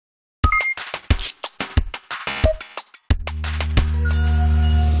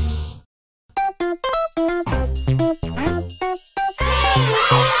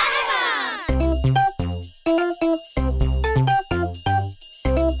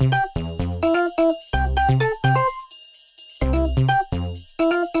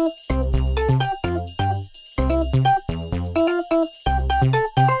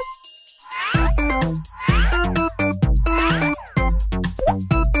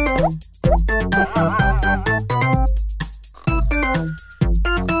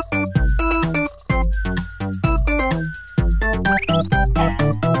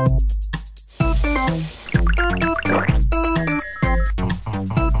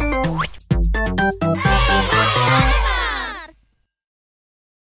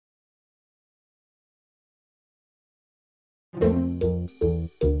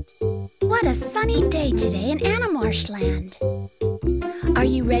sunny day today in Animarsh land. Are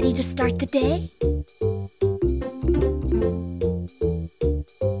you ready to start the day?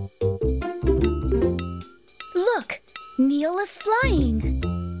 Look, Niel is flying.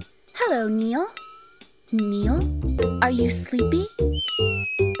 Hello, Niel. Niel, are you sleepy?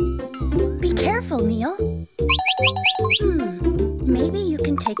 Be careful, Niel. Maybe you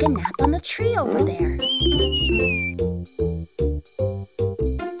can take a nap on the tree over there.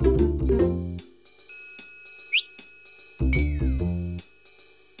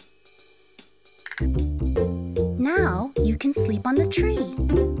 Now you can sleep on the tree.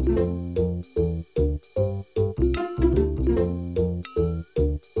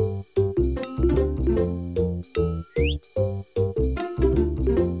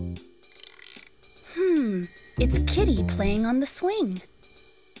 It's Kitty playing on the swing.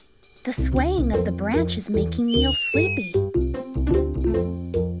 The swaying of the branch is making Niel sleepy.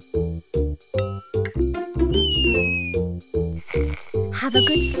 Have a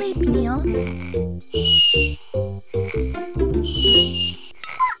good sleep, Niel.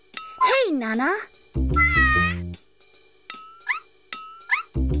 Hey, Nana.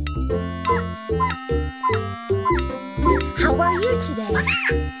 How are you today?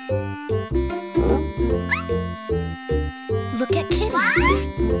 Look at Kitty.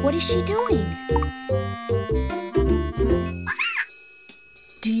 What is she doing?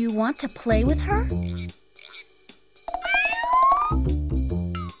 Do you want to play with her?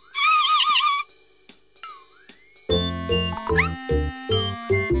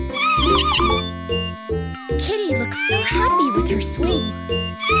 Kitty looks so happy with her swing.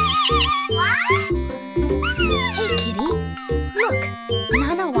 Hey, Kitty. Look,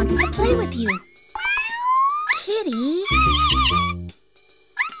 Nana wants to play with you. Kitty.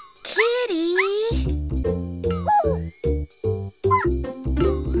 Kitty.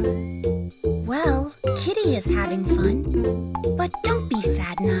 Well, Kitty is having fun. But don't be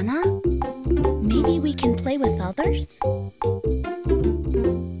sad, Nana. Maybe we can play with others?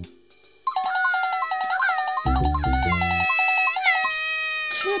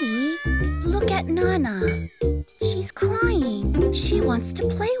 Kitty, look at Nana. She's crying. She wants to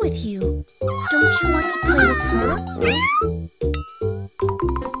play with you. Don't you want to play with her?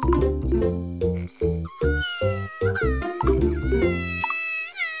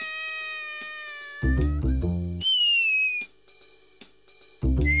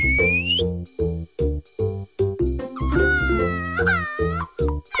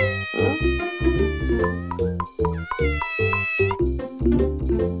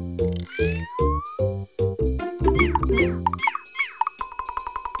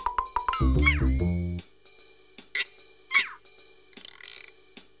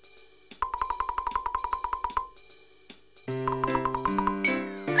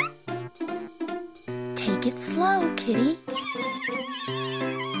 Take it slow, Kitty.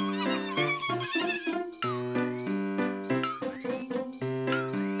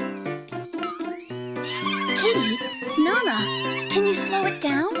 Kitty, Nana, can you slow it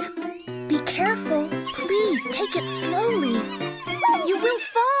down? Be careful. Please take it slowly. You will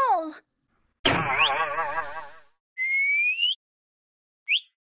fall.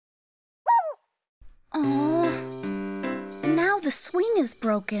 Oh, now the swing is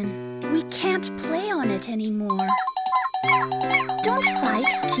broken. We can't play on it anymore. Don't fight,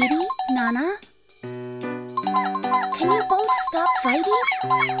 Kitty, Nana. Can you both stop fighting?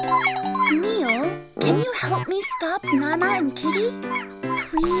 Niel, can you help me stop Nana and Kitty?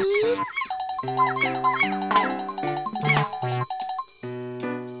 Please?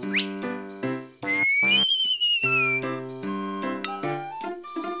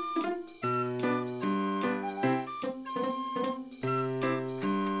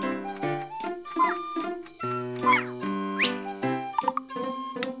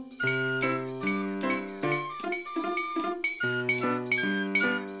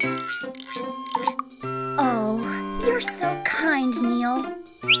 Oh, you're so kind, Niel.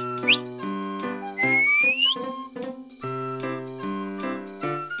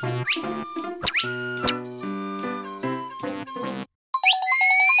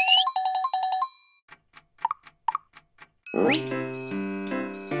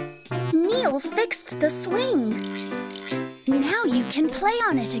 Niel fixed the swing. Now you can play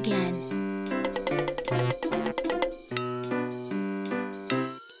on it again.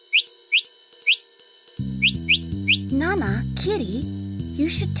 Nana, Kitty, you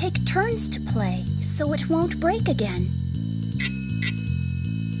should take turns to play so it won't break again.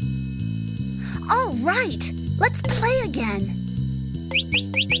 All right, let's play again.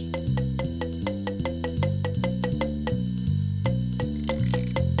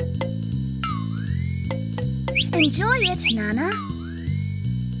 Enjoy it, Nana.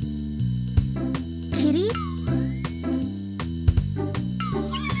 Kitty?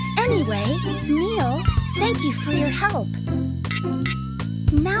 Anyway, Niel, thank you for your help.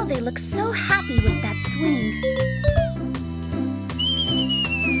 Now they look so happy with that swing.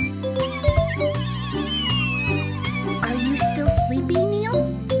 Are you still sleepy,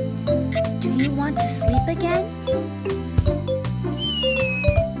 Niel? Do you want to sleep again?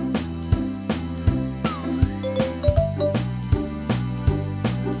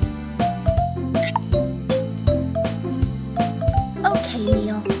 Okay,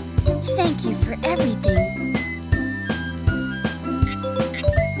 Niel. Thank you for everything.